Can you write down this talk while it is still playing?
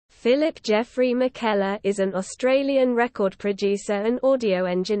Phillip Jeffrey McKellar is an Australian record producer and audio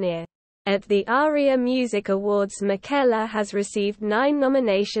engineer. At the ARIA Music Awards McKellar has received 9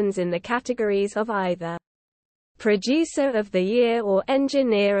 nominations in the categories of either Producer of the Year or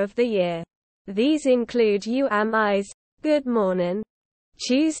Engineer of the Year. These include You Am I's, Good Mornin',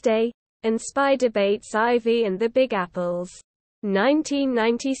 Tuesday, and Spiderbait's Ivy and the Big Apples.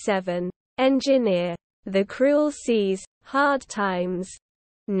 1997. Engineer. The Cruel Seas, Hard Times.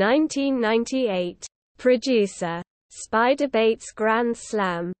 1998. Producer. Spiderbait's Grand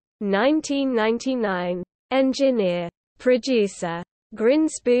Slam. 1999. Engineer. Producer.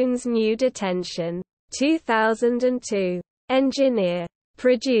 Grinspoon's New Detention. 2002. Engineer.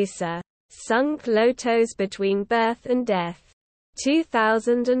 Producer. Sunk Loto's Between Birth and Death.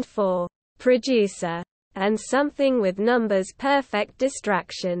 2004. Producer. And Something with Numbers Perfect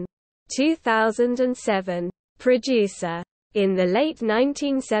Distraction. 2007. Producer. In the late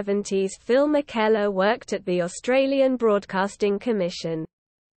 1970s, Phil McKellar worked at the Australian Broadcasting Commission,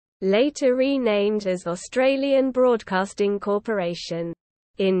 later renamed as Australian Broadcasting Corporation.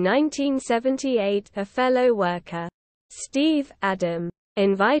 In 1978, a fellow worker, Steve Adam,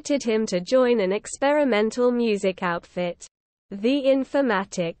 invited him to join an experimental music outfit, the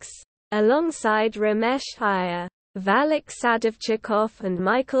Informatics, alongside Ramesh Ayar, Valek Sadovchikoff and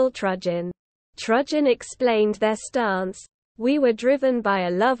Michael Trudgeon. Trudgeon explained their stance: "We were driven by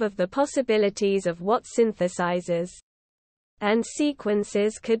a love of the possibilities of what synthesizers and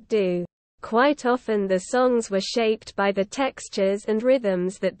sequences could do. Quite often the songs were shaped by the textures and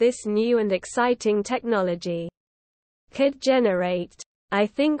rhythms that this new and exciting technology could generate. I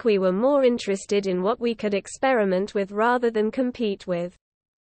think we were more interested in what we could experiment with rather than compete with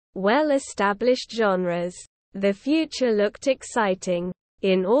well-established genres. The future looked exciting."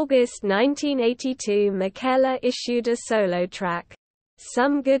 In August 1982, McKellar issued a solo track,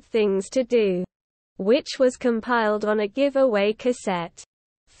 Some Good Things to Do, which was compiled on a giveaway cassette,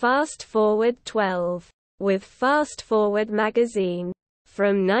 Fast Forward 12, with Fast Forward magazine.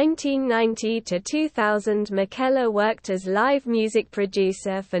 From 1990 to 2000, McKellar worked as live music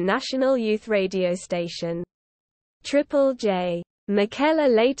producer for national youth radio station Triple J.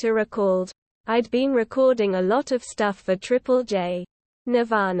 McKellar later recalled, "I'd been recording a lot of stuff for Triple J.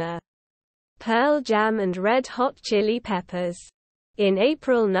 Nirvana, Pearl Jam and Red Hot Chili Peppers. In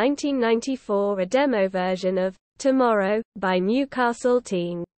April 1994, a demo version of Tomorrow by Newcastle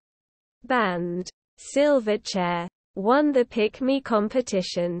teen band Silverchair won the Pick Me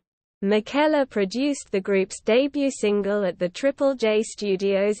competition. McKellar produced the group's debut single at the Triple J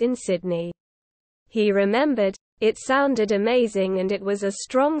studios in Sydney. He remembered, "It sounded amazing and it was a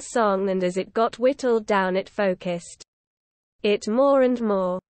strong song, and as it got whittled down it focused it more and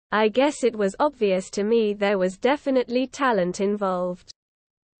more. I guess it was obvious to me there was definitely talent involved."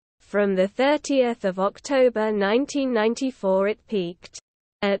 From the 30th of October 1994 it peaked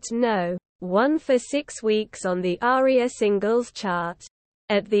at No. 1 for 6 weeks on the ARIA Singles Chart.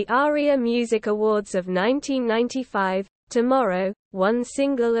 At the ARIA Music Awards of 1995, Tomorrow won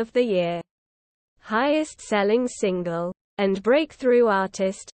Single of the Year, Highest Selling Single, and Breakthrough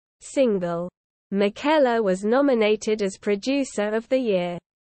Artist Single. McKellar was nominated as Producer of the Year.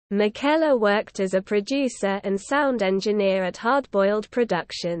 McKellar worked as a producer and sound engineer at Hardboiled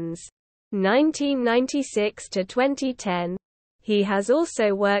Productions, 1996 to 2010. He has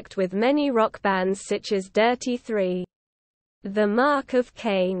also worked with many rock bands such as Dirty 3, The Mark of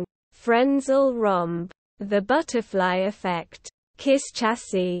Cain, Frenzal Rhomb, The Butterfly Effect, Kiss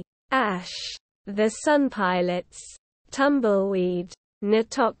Chassis, Ash, The Sun Pilots, Tumbleweed,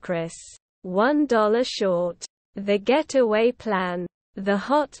 Nitocris, $1 Short, The Getaway Plan, The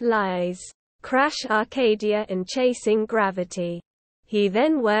Hot Lies, Crash Arcadia and Chasing Gravity. He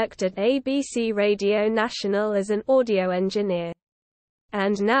then worked at ABC Radio National as an audio engineer,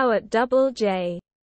 and now at Double J.